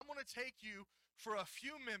take you for a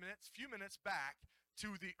few minutes back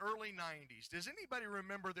to the early 90s. Does anybody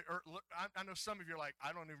remember I know some of you are like,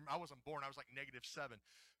 I wasn't born. I was like -7.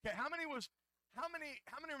 Okay, how many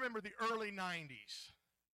remember the early 90s?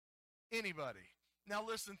 Anybody? Now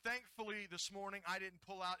listen, thankfully this morning I didn't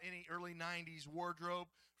pull out any early 90s wardrobe,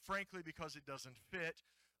 frankly, because it doesn't fit.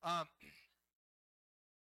 Um,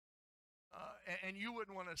 and you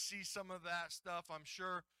wouldn't want to see some of that stuff, I'm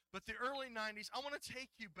sure. But the early 90s, I want to take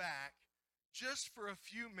you back just for a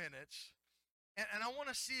few minutes, and I want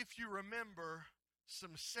to see if you remember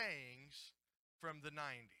some sayings from the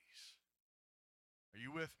 90s. Are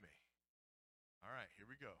you with me? All right, here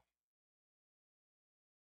we go.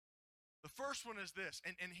 The first one is this,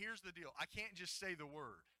 and here's the deal. I can't just say the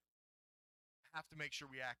word. I have to make sure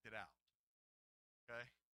we act it out, okay?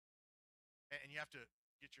 And you have to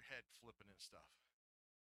get your head flipping and stuff.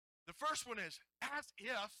 The first one is, as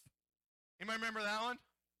if. Anybody remember that one?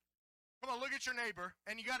 Come on, look at your neighbor,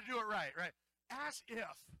 and you got to do it right? As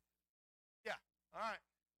if. Yeah, all right.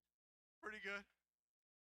 Pretty good.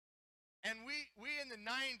 And we in the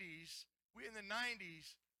 90s, we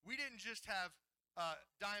didn't just have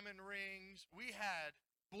diamond rings. We had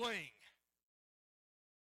bling.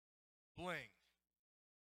 Bling.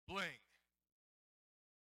 Bling.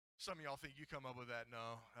 Some of y'all think you come up with that.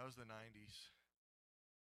 No, that was the 90s.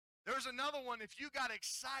 There was another one, if you got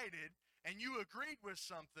excited and you agreed with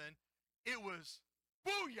something, it was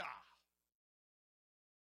booyah.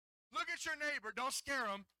 Look at your neighbor. Don't scare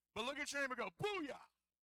them, but look at your neighbor and go, booyah.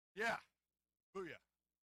 Yeah, booyah.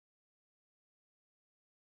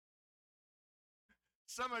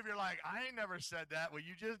 Some of you are like, I ain't never said that. Well,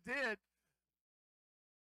 you just did.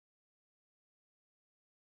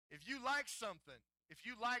 If you like something,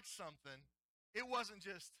 it wasn't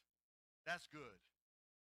just, that's good.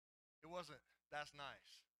 It wasn't, that's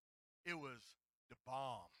nice. It was the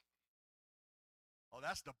bomb. Oh,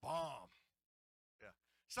 that's the bomb. Yeah.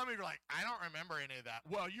 Some of you are like, I don't remember any of that.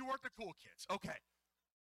 Well, you weren't the cool kids. Okay.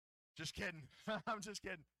 Just kidding. I'm just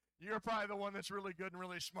kidding. You're probably the one that's really good and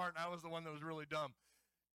really smart, and I was the one that was really dumb.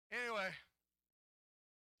 Anyway,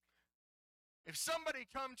 if somebody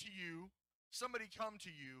come to you,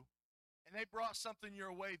 and they brought something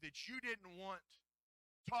your way that you didn't want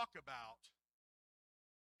to talk about,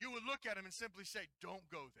 you would look at them and simply say, don't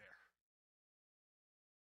go there.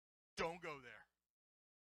 Don't go there.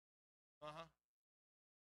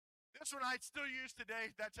 This one I still use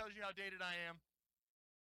today. That tells you how dated I am.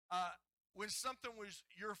 When something was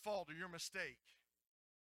your fault or your mistake,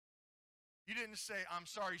 you didn't say, I'm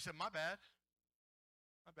sorry. You said, my bad.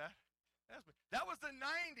 My bad. That was the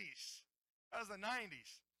 90s. That was the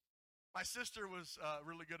 90s. My sister was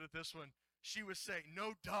really good at this one. She would say,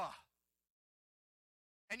 no duh.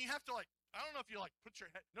 And you have to I don't know if you put your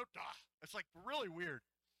head, no duh. It's really weird.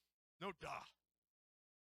 No duh.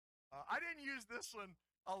 I didn't use this one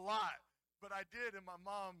a lot, but I did it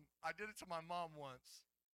to my mom once.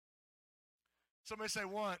 Somebody say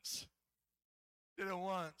once. Did it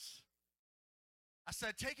once. I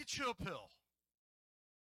said, take a chill pill.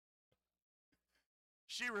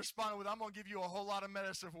 She responded with, I'm going to give you a whole lot of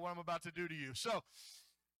medicine for what I'm about to do to you. So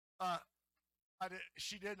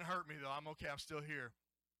she didn't hurt me, though. I'm okay. I'm still here.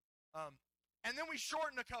 And then we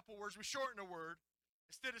shortened a couple words. We shortened a word.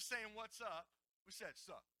 Instead of saying, what's up, we said,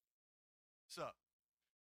 sup. Sup.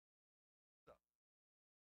 Sup.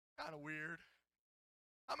 Kind of weird.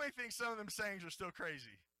 How many think some of them sayings are still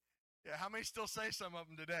crazy? Yeah, how many still say some of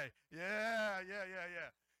them today? Yeah,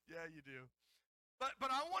 you do.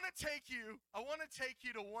 But I want to take you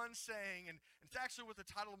to one saying, and it's actually what the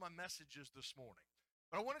title of my message is this morning.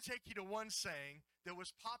 But I want to take you to one saying that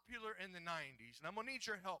was popular in the 90s, and I'm going to need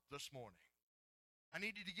your help this morning. I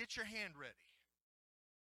need you to get your hand ready.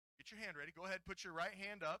 Get your hand ready. Go ahead, put your right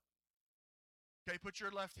hand up. Okay, put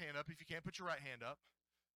your left hand up. If you can't, put your right hand up.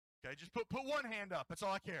 Okay, just put one hand up. That's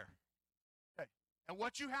all I care. Okay, and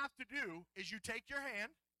what you have to do is you take your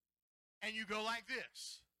hand and you go like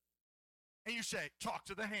this. And you say, talk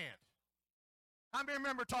to the hand. How many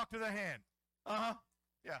remember talk to the hand?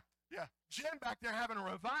 Yeah. Jen back there having a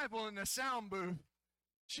revival in the sound booth.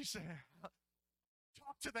 She said,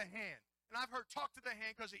 talk to the hand. And I've heard talk to the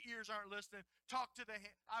hand because the ears aren't listening. Talk to the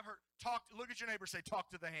hand. I've heard look at your neighbor, say talk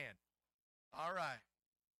to the hand. All right.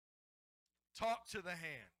 Talk to the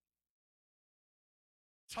hand.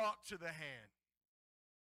 Talk to the hand.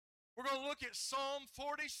 We're going to look at Psalm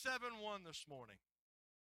 47:1 this morning.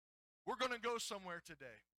 We're going to go somewhere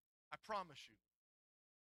today. I promise you.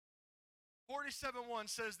 47:1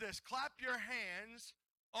 says this, clap your hands,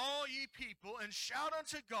 all ye people, and shout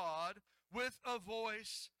unto God with a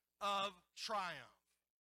voice of triumph.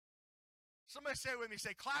 Somebody say it with me.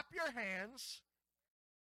 Say, clap your hands,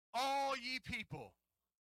 all ye people.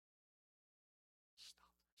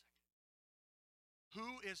 Stop for a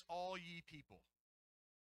second. Who is all ye people?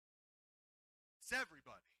 It's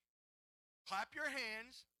everybody. Clap your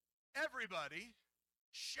hands, everybody.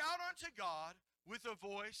 Shout unto God with a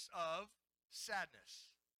voice of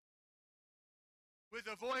sadness. With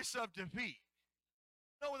a voice of defeat.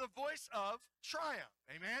 No, with a voice of triumph.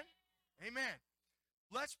 Amen? Amen.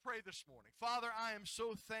 Let's pray this morning. Father, I am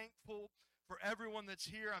so thankful for everyone that's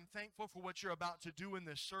here. I'm thankful for what you're about to do in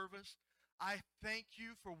this service. I thank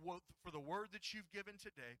you for the word that you've given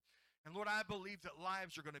today. And Lord, I believe that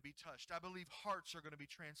lives are going to be touched. I believe hearts are going to be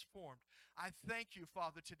transformed. I thank you,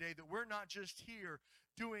 Father, today that we're not just here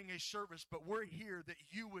doing a service, but we're here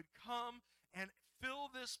that you would come and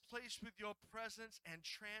fill this place with your presence and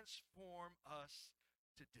transform us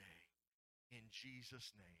today. In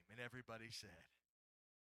Jesus' name. And everybody said,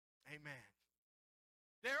 amen.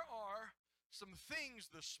 There are some things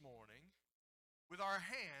this morning with our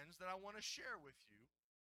hands that I want to share with you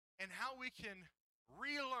and how we can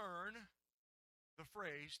relearn the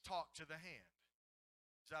phrase, talk to the hand.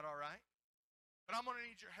 Is that all right? But I'm going to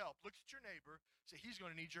need your help. Look at your neighbor. Say, he's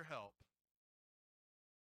going to need your help.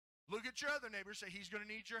 Look at your other neighbor. Say, he's going to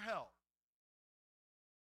need your help.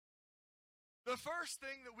 The first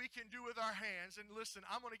thing that we can do with our hands, and listen,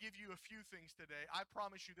 I'm going to give you a few things today. I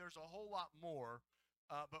promise you there's a whole lot more,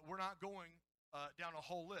 but we're not going down a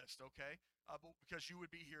whole list, okay? Because you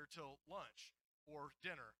would be here till lunch or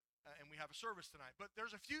dinner. And we have a service tonight. But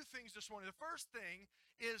there's a few things this morning. The first thing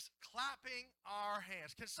is clapping our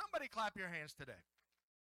hands. Can somebody clap your hands today?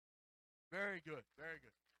 Very good, very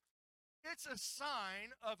good. It's a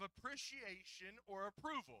sign of appreciation or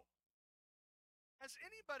approval. Has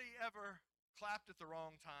anybody ever clapped at the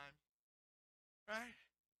wrong time? Right?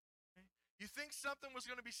 You think something was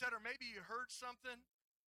going to be said, or maybe you heard something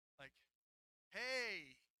like,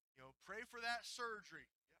 hey, pray for that surgery.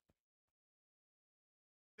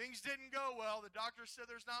 Things didn't go well. The doctor said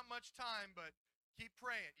there's not much time, but keep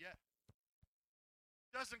praying. Yeah.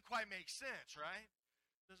 Doesn't quite make sense, right?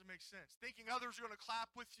 Doesn't make sense. Thinking others are going to clap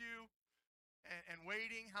with you and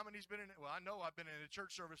waiting. How many's been in it? Well, I know I've been in a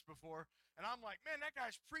church service before, and I'm like, man, that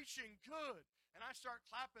guy's preaching good. And I start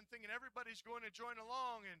clapping thinking everybody's going to join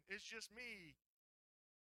along, and it's just me.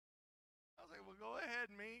 I was like, well, go ahead,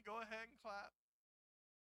 me. Go ahead and clap.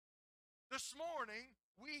 This morning,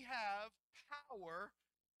 we have power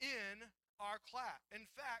in our clap. In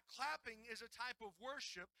fact, clapping is a type of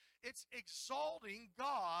worship. It's exalting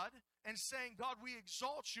God and saying, God, we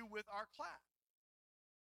exalt you with our clap.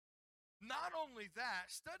 Not only that,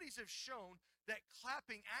 studies have shown that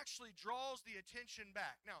clapping actually draws the attention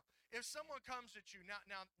back. Now, if someone comes at you,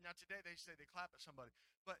 now today they say they clap at somebody,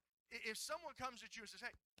 but if someone comes at you and says,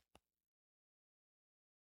 hey,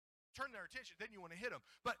 turn their attention, then you want to hit them.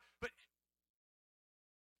 But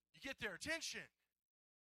you get their attention.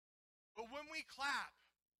 But when we clap,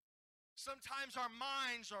 sometimes our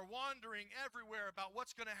minds are wandering everywhere about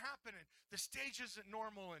what's going to happen, and the stage isn't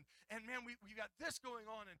normal, and man, we got this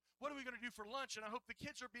going on, and what are we going to do for lunch, and I hope the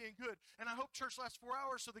kids are being good, and I hope church lasts 4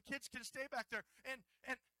 hours so the kids can stay back there, and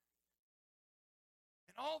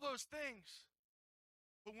all those things.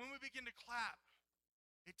 But when we begin to clap,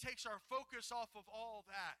 it takes our focus off of all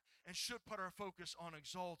that and should put our focus on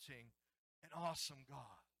exalting an awesome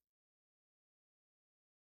God.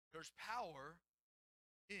 There's power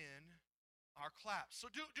in our claps. So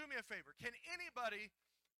do me a favor. Can anybody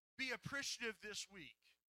be appreciative this week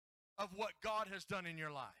of what God has done in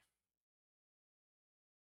your life?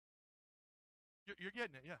 You're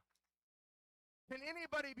getting it, yeah. Can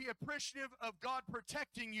anybody be appreciative of God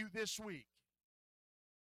protecting you this week?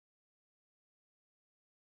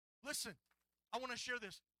 Listen, I want to share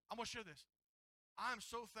this. I'm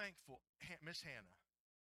so thankful, Miss Hannah.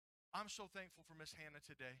 I'm so thankful for Miss Hannah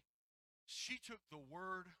today. She took the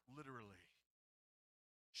word literally.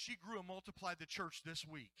 She grew and multiplied the church this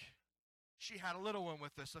week. She had a little one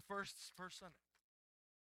with us the first Sunday.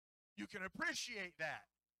 You can appreciate that.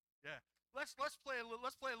 Yeah. Let's play a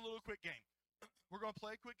little quick game. We're going to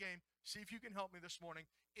play a quick game. See if you can help me this morning.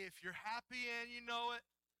 If you're happy and you know it.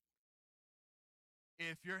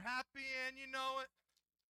 If you're happy and you know it.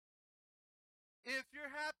 If you're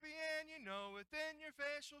happy and you know it, then your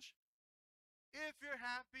face will If you're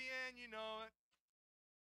happy and you know it.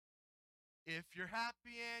 If you're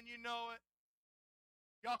happy and you know it.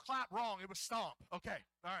 Y'all clap wrong. It was stomp. Okay.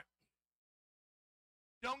 All right.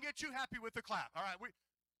 Don't get too happy with the clap. All right.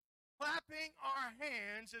 Clapping our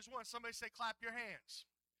hands is one. Somebody say, clap your hands.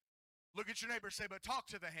 Look at your neighbor, say, but talk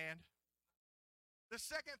to the hand. The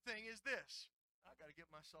second thing is this. I got to get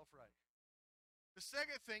myself right. The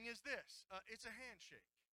second thing is this. It's a handshake.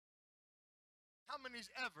 How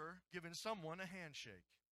many's ever given someone a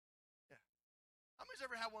handshake? Yeah. How many's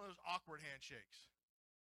ever had one of those awkward handshakes?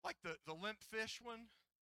 Like the limp fish one?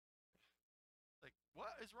 Like,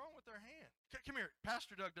 what is wrong with their hand? Come here.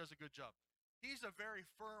 Pastor Doug does a good job. He's a very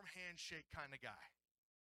firm handshake kind of guy.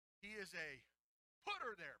 He is a put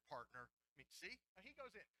her there, partner. I mean, see? He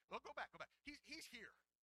goes in. Well, go back. He's here.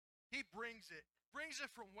 He brings it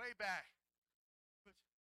from way back.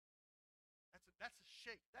 That's a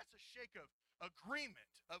shake. That's a shake of agreement,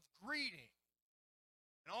 of greeting,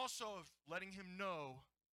 and also of letting him know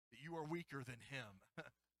that you are weaker than him.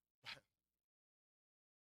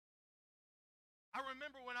 I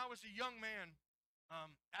remember when I was a young man,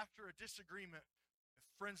 after a disagreement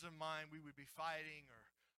with friends of mine, we would be fighting or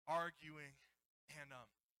arguing, and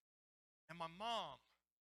my mom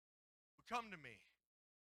would come to me,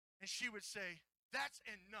 and she would say, "That's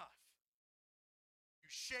enough. You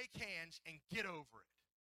shake hands and get over it."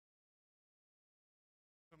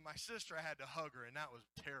 But my sister, I had to hug her, and that was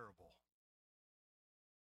terrible.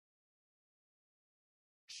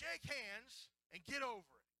 Shake hands and get over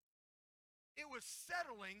it. It was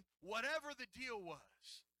settling whatever the deal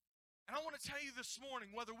was. And I want to tell you this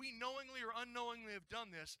morning, whether we knowingly or unknowingly have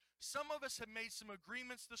done this, some of us have made some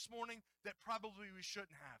agreements this morning that probably we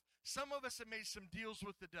shouldn't have. Some of us have made some deals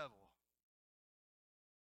with the devil.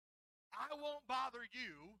 I won't bother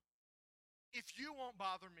you if you won't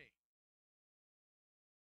bother me.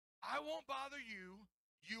 I won't bother you,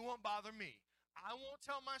 you won't bother me. I won't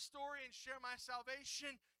tell my story and share my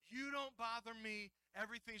salvation. You don't bother me.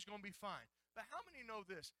 Everything's going to be fine. But how many know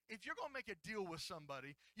this? If you're going to make a deal with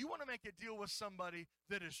somebody, you want to make a deal with somebody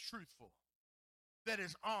that is truthful, that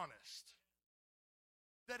is honest,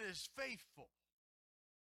 that is faithful.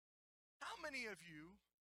 How many of you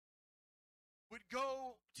would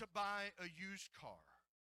go to buy a used car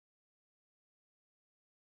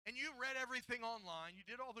and you read everything online, you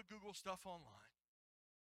did all the Google stuff online,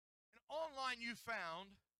 and online you found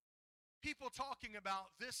people talking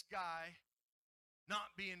about this guy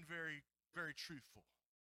not being very, very truthful,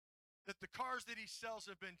 that the cars that he sells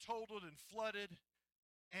have been totaled and flooded,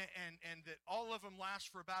 and that all of them last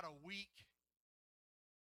for about a week.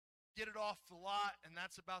 Get it off the lot, and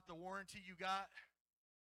that's about the warranty you got.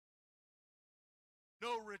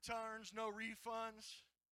 No returns, no refunds.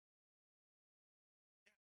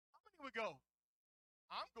 How many would go,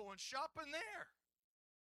 I'm going shopping there?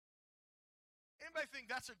 Anybody think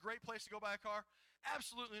that's a great place to go buy a car?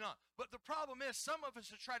 Absolutely not. But the problem is, some of us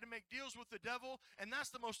have tried to make deals with the devil, and that's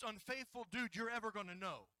the most unfaithful dude you're ever going to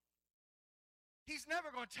know. He's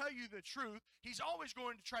never going to tell you the truth. He's always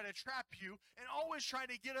going to try to trap you and always try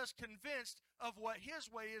to get us convinced of what his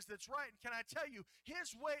way is that's right. And can I tell you,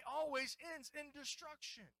 his way always ends in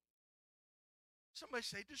destruction. Somebody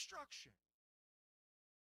say destruction.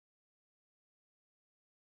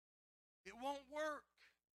 It won't work.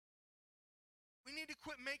 We need to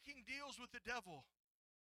quit making deals with the devil.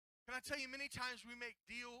 Can I tell you, many times we make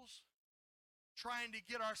deals trying to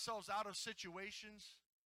get ourselves out of situations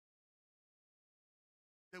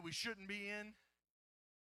that we shouldn't be in.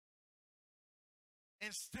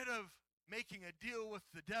 Instead of making a deal with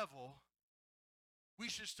the devil, we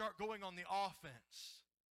should start going on the offense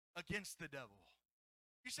against the devil.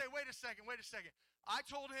 You say, wait a second. I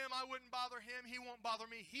told him I wouldn't bother him. He won't bother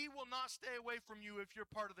me. He will not stay away from you if you're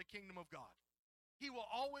part of the kingdom of God. He will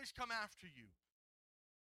always come after you.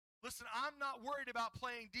 Listen, I'm not worried about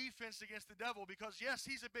playing defense against the devil because, yes,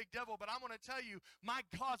 he's a big devil, but I'm going to tell you, my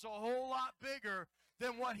God's a whole lot bigger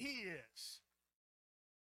than what he is.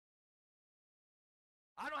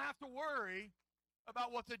 I don't have to worry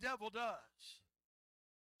about what the devil does.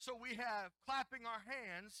 So we have clapping our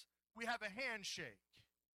hands, we have a handshake.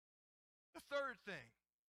 The third thing,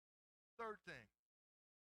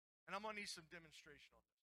 and I'm going to need some demonstration on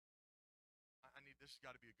this. This has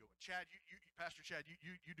got to be a good one. Chad, you Pastor Chad, you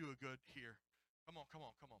do a good here. Come on.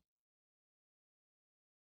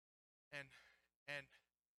 And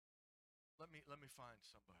let me find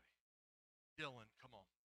somebody. Dylan, come on.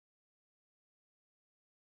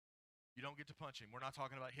 You don't get to punch him. We're not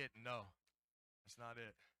talking about hitting. No, that's not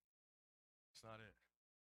it. That's not it.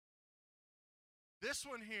 This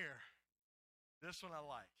one here, this one I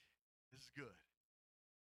like. This is good.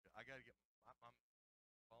 I got to get. I'm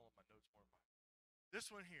following my notes more.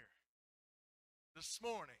 This one here, this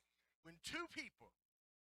morning, when two people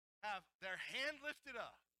have their hand lifted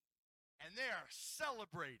up and they are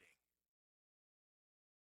celebrating,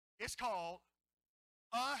 it's called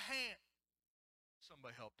a hand.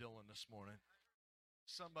 Somebody help Dylan this morning.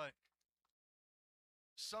 Somebody.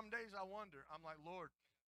 Some days I wonder, I'm like, Lord,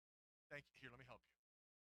 Thank you. Here, let me help you.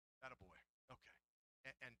 Attaboy. Okay.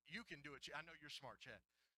 And you can do it. I know you're smart, Chad.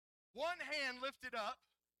 One hand lifted up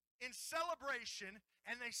in celebration,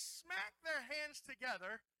 and they smack their hands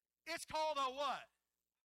together. It's called a what?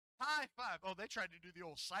 High five. Oh, they tried to do the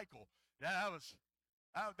old cycle. Yeah, that was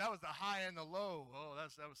the high and the low. Oh,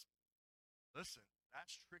 that was. Listen,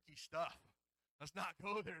 that's tricky stuff. Let's not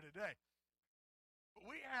go there today. But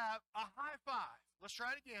we have a high five. Let's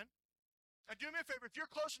try it again. Now, do me a favor. If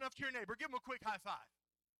you're close enough to your neighbor, give him a quick high five.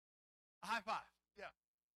 A high five. Yeah.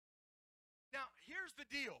 Now, here's the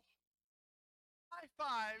deal. High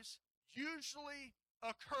fives usually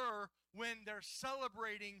occur when they're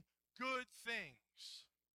celebrating good things.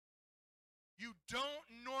 You don't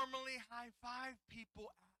normally high five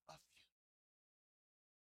people at a funeral.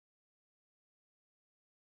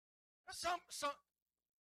 Some.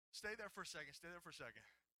 Stay there for a second. Stay there for a second.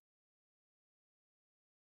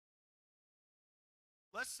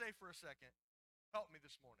 Let's say for a second, help me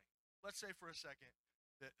this morning. Let's say for a second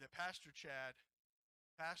that Pastor Chad,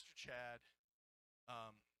 that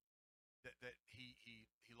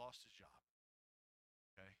he lost his job.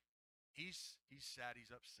 Okay, he's sad,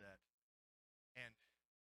 he's upset, and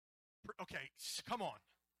okay, come on.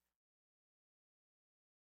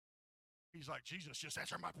 He's like, Jesus, just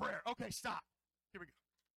answer my prayer. Okay, stop. Here we go.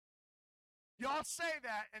 Y'all say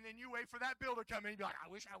that, and then you wait for that bill to come in and be like,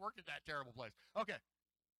 I wish I worked at that terrible place. Okay.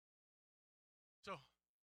 So,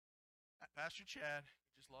 Pastor Chad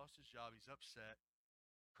just lost his job. He's upset,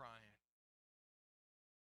 crying.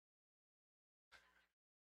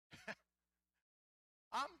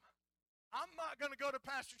 I'm not going to go to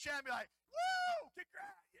Pastor Chad and be like, woo,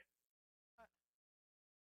 congrats.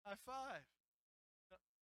 High five.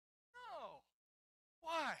 No.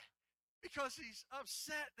 Why? Because he's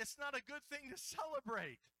upset. That's not a good thing to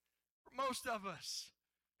celebrate for most of us.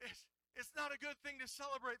 It's not a good thing to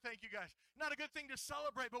celebrate. Thank you, guys. Not a good thing to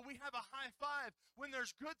celebrate, but we have a high five when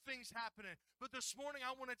there's good things happening. But this morning,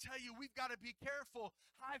 I want to tell you, we've got to be careful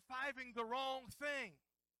high-fiving the wrong thing.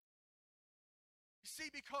 You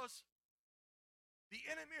see, because the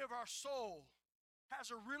enemy of our soul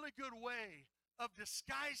has a really good way of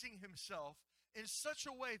disguising himself in such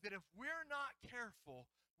a way that if we're not careful,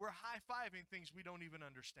 we're high-fiving things we don't even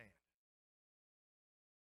understand.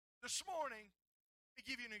 This morning, let me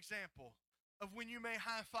give you an example of when you may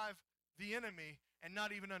high-five the enemy and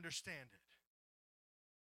not even understand it.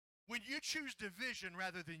 When you choose division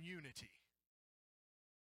rather than unity,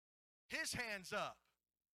 his hand's up,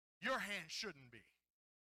 your hand shouldn't be.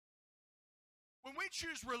 When we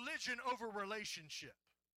choose religion over relationship,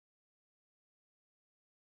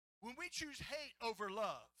 when we choose hate over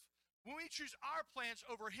love, when we choose our plans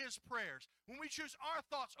over his prayers, when we choose our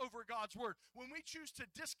thoughts over God's word, when we choose to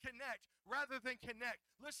disconnect rather than connect,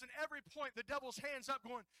 listen, every point the devil's hands up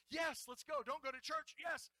going, yes, let's go. Don't go to church.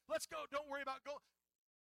 Yes, let's go. Don't worry about going.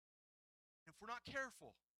 If we're not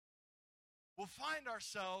careful, we'll find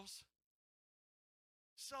ourselves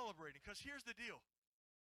celebrating. Because here's the deal.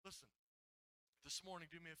 Listen, this morning,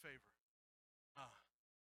 do me a favor. I'm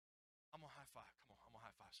going to high five. Come on, I'm going to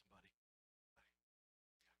high five somebody.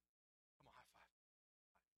 Come on, high five.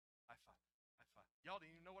 High five. High five. Y'all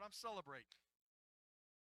didn't even know what I'm celebrating.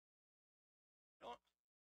 You know,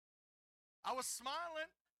 I was smiling.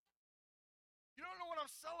 You don't know what I'm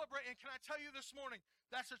celebrating. Can I tell you this morning,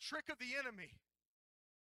 that's a trick of the enemy.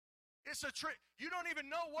 It's a trick. You don't even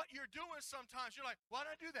know what you're doing sometimes. You're like, why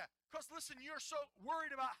did I do that? Because listen, you're so worried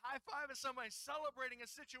about high-fiving somebody, celebrating a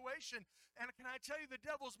situation. And can I tell you, the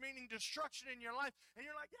devil's meaning destruction in your life. And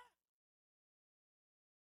you're like, yeah.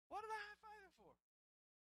 What did I high-five him for?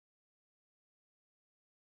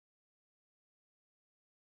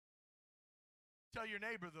 Tell your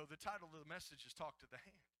neighbor, though, the title of the message is Talk to the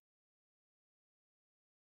Hand.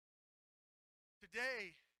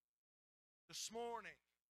 Today, this morning,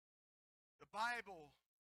 the Bible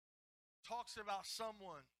talks about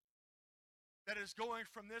someone that is going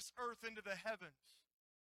from this earth into the heavens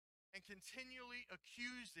and continually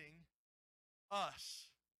accusing us,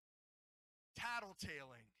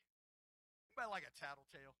 tattletaling. Anybody like a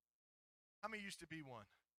tattletale? How many used to be one?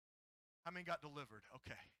 How many got delivered?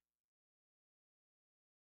 Okay.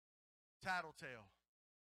 Tattletale.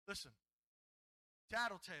 Listen,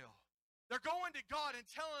 tattletale. They're going to God and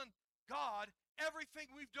telling God everything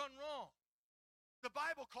we've done wrong. The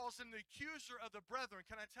Bible calls him the accuser of the brethren.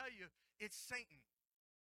 Can I tell you, it's Satan.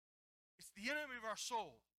 It's the enemy of our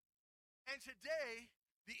soul. And today,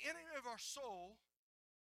 the enemy of our soul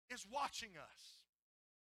is watching us.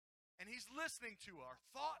 And he's listening to our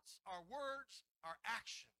thoughts, our words, our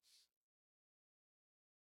actions.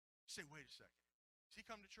 You say, wait a second. Does he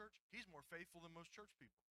come to church? He's more faithful than most church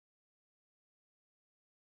people.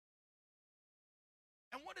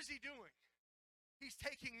 And what is he doing? He's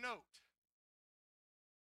taking note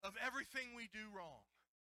of everything we do wrong.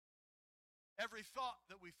 Every thought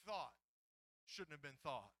that we thought shouldn't have been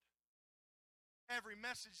thought. Every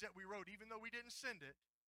message that we wrote, even though we didn't send it.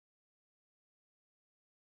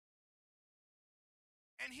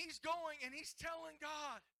 And he's going and he's telling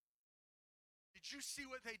God, did you see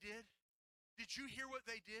what they did? Did you hear what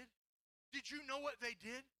they did? Did you know what they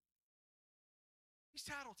did? He's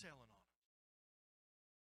tattletaling on us.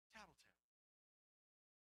 Tattletale.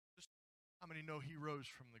 How many know he rose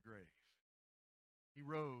from the grave? He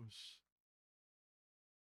rose.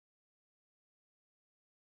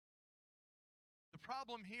 The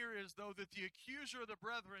problem here is, though, that the accuser of the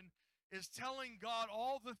brethren is telling God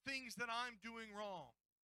all the things that I'm doing wrong.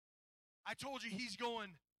 I told you he's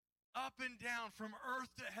going up and down from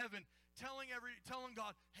earth to heaven, telling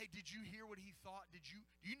God, hey, did you hear what he thought? Do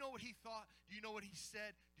you know what he thought? Do you know what he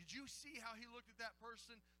said? Did you see how he looked at that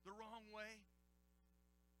person the wrong way?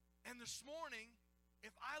 And this morning,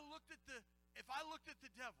 if I looked at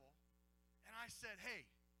the devil and I said, hey,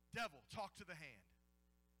 devil, talk to the hand.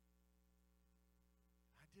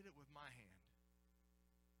 I did it with my hand.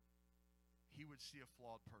 He would see a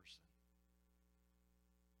flawed person.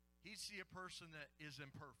 He'd see a person that is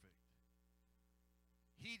imperfect.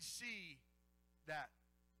 He'd see that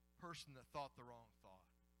person that thought the wrong thought.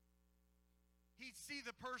 He'd see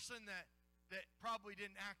the person that probably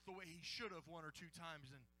didn't act the way he should have one or two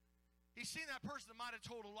times. And he's seen that person that might have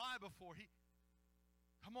told a lie before.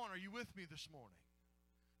 Come on, are you with me this morning?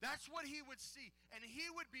 That's what he would see. And he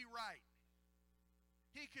would be right.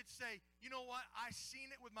 He could say, you know what? I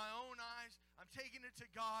seen it with my own eyes. I'm taking it to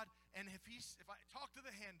God. And if I talk to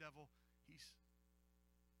the hand devil, he's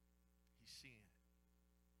seeing it.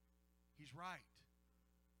 He's right.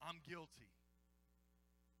 I'm guilty.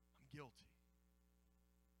 I'm guilty.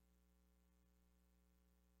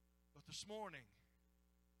 But this morning,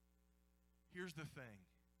 here's the thing.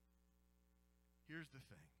 Here's the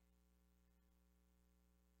thing.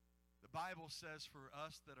 The Bible says for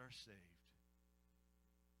us that are saved,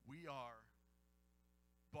 we are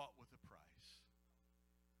bought with a price.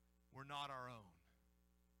 We're not our own.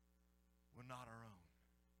 We're not our own.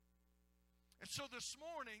 And so this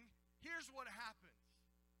morning, here's what happens.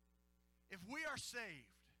 If we are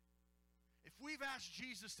saved, if we've asked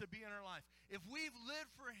Jesus to be in our life, if we've lived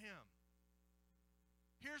for him,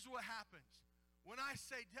 here's what happens. When I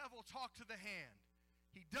say, devil, talk to the hand,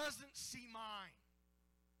 he doesn't see mine,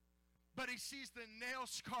 but he sees the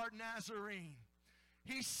nail-scarred Nazarene.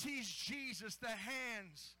 He sees Jesus, the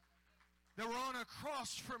hands that were on a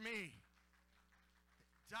cross for me,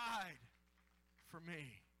 died for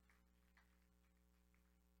me.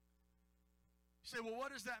 You say, well, what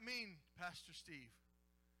does that mean, Pastor Steve?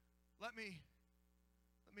 Let me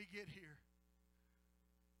get here.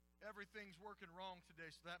 Everything's working wrong today,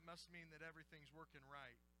 so that must mean that everything's working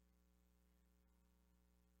right.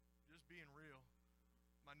 Just being real.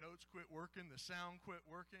 My notes quit working, the sound quit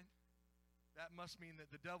working. That must mean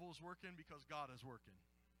that the devil's working because God is working.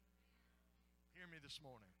 Hear me this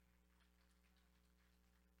morning.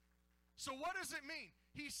 So what does it mean?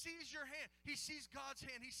 He sees your hand. He sees God's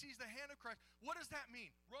hand. He sees the hand of Christ. What does that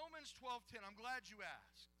mean? Romans 12:10. I'm glad you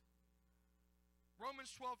asked.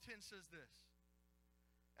 Romans 12:10 says this.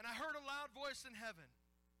 And I heard a loud voice in heaven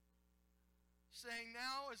saying,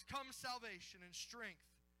 now has come salvation and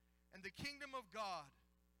strength and the kingdom of God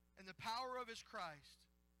and the power of his Christ.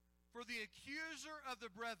 For the accuser of the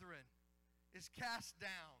brethren is cast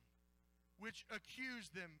down, which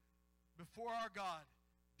accused them before our God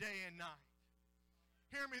day and night.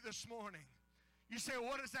 Hear me this morning. You say, well,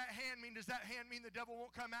 what does that hand mean? Does that hand mean the devil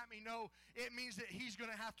won't come at me? No, it means that he's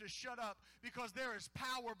going to have to shut up because there is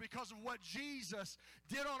power because of what Jesus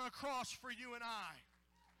did on a cross for you and I.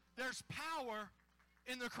 There's power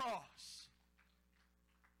in the cross.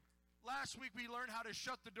 Last week we learned how to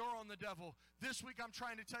shut the door on the devil. This week I'm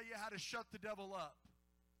trying to tell you how to shut the devil up.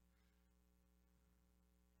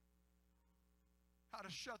 How to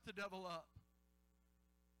shut the devil up.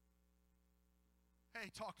 Hey,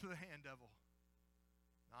 talk to the hand devil.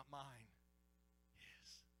 Not mine. His.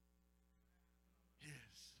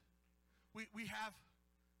 We have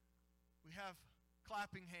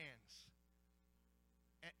clapping hands.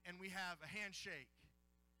 And we have a handshake.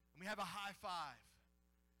 And we have a high five.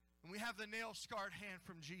 And we have the nail-scarred hand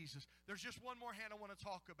from Jesus. There's just one more hand I want to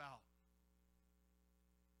talk about.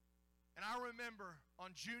 And I remember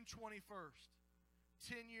on June 21st,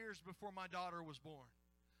 10 years before my daughter was born,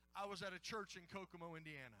 I was at a church in Kokomo,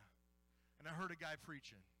 Indiana, and I heard a guy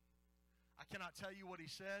preaching. I cannot tell you what he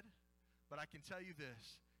said, but I can tell you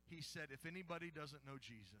this. He said, if anybody doesn't know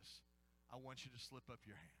Jesus, I want you to slip up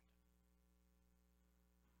your hand.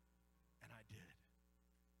 And I did.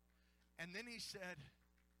 And then he said,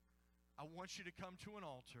 I want you to come to an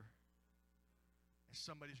altar, and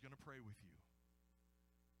somebody's going to pray with you.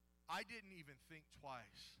 I didn't even think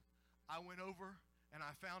twice. I went over, and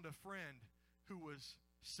I found a friend who was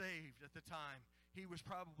saved at the time. He was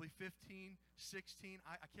probably 15, 16.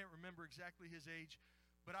 I can't remember exactly his age,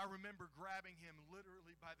 but I remember grabbing him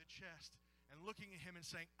literally by the chest and looking at him and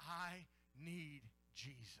saying, I need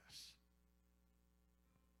Jesus.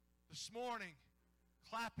 This morning,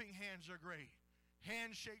 clapping hands are great.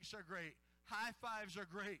 Handshakes are great. High fives are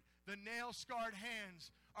great. The nail-scarred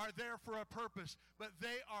hands are there for a purpose, but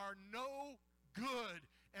they are no good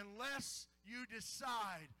unless you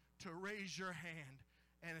decide to raise your hand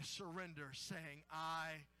and surrender, saying,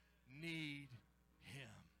 I need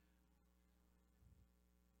him.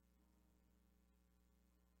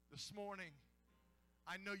 This morning,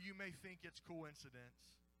 I know you may think it's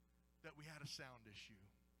coincidence that we had a sound issue.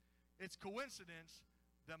 It's coincidence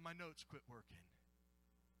that my notes quit working.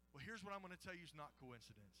 Well, here's what I'm going to tell you is not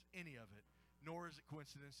coincidence, any of it, nor is it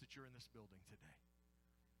coincidence that you're in this building today.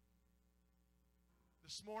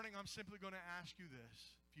 This morning, I'm simply going to ask you this.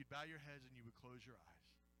 If you'd bow your heads and you would close your eyes.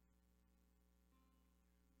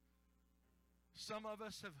 Some of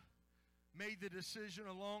us have made the decision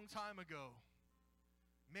a long time ago.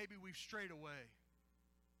 Maybe we've strayed away.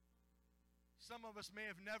 Some of us may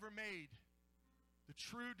have never made the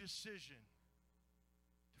true decision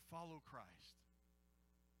to follow Christ.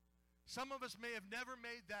 Some of us may have never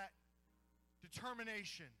made that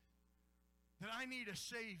determination that I need a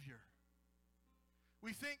Savior.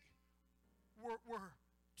 We think we're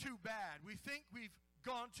too bad. We think we've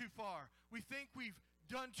gone too far. We think we've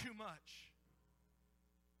done too much.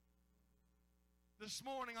 This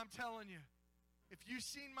morning, I'm telling you, if you've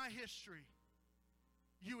seen my history,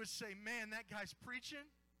 you would say, man, that guy's preaching.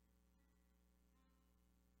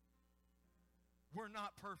 We're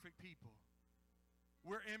not perfect people.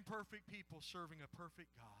 We're imperfect people serving a perfect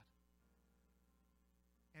God.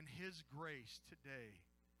 And His grace today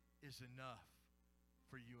is enough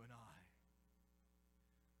for you and I.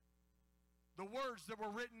 The words that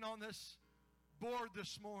were written on this board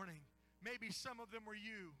this morning, maybe some of them were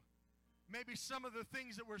you. Maybe some of the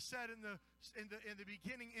things that were said in the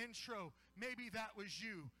beginning intro, maybe that was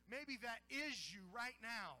you. Maybe that is you right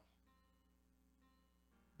now.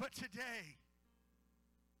 But today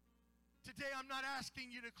I'm not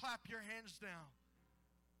asking you to clap your hands down.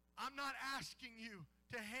 I'm not asking you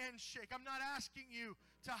to handshake. I'm not asking you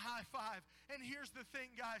to high five. And here's the thing,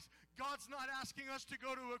 guys. God's not asking us to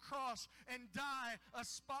go to a cross and die a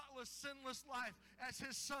spotless, sinless life as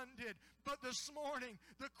His Son did. But this morning,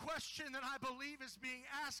 the question that I believe is being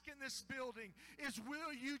asked in this building is,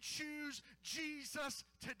 will you choose Jesus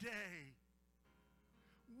today?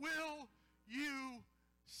 Will you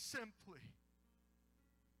simply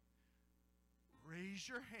raise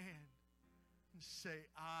your hand and say,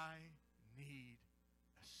 I need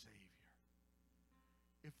a Savior?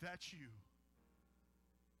 If that's you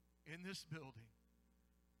in this building,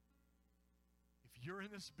 if you're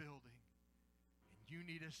in this building and you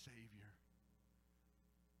need a Savior,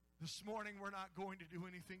 this morning we're not going to do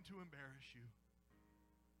anything to embarrass you.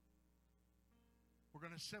 We're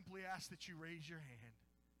going to simply ask that you raise your hand.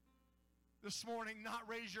 This morning, not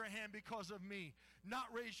raise your hand because of me, not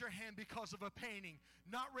raise your hand because of a painting,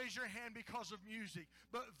 not raise your hand because of music,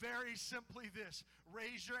 but very simply this: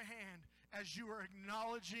 raise your hand as you are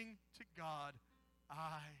acknowledging to God,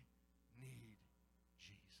 I need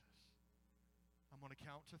Jesus. I'm going to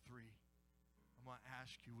count to 3. I'm going to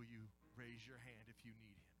ask you, will you raise your hand if you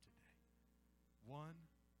need Him today? 1,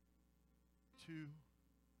 2,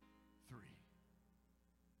 3.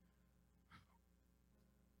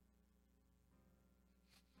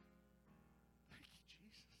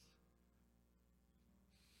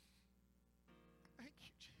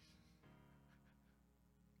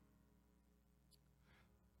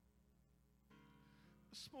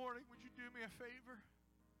 This morning, would you do me a favor?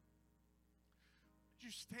 Would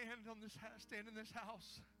you stand in this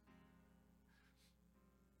house?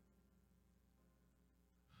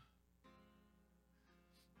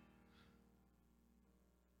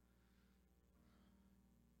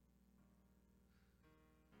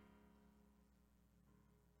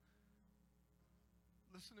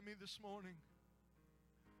 Listen to me this morning.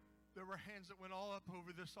 There were hands that went all up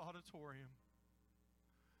over this auditorium.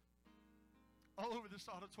 All over this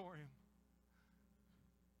auditorium.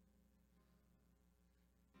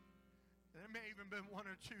 There may even been 1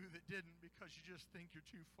 or 2 that didn't because you just think you're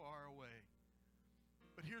too far away.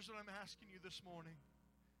 But here's what I'm asking you this morning.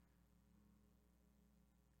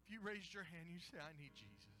 If you raised your hand, you say, I need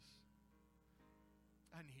Jesus.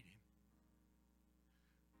 I need him.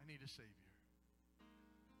 I need a Savior.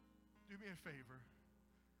 Do me a favor.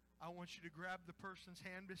 I want you to grab the person's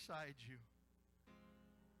hand beside you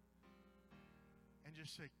and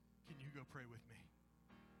just say, can you go pray with me?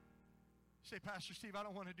 Say, Pastor Steve, I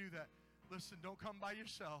don't want to do that. Listen, don't come by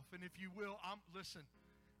yourself. And if you will, listen,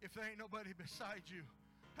 if there ain't nobody beside you,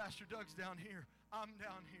 Pastor Doug's down here. I'm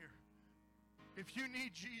down here. If you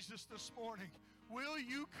need Jesus this morning, will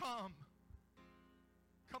you come?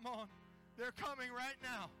 Come on. They're coming right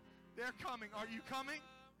now. They're coming. Are you coming?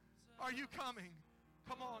 Are you coming?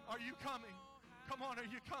 Come on. Are you coming? Come on. Are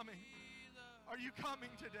you coming? Are you coming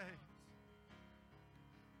today?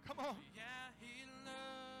 Come on.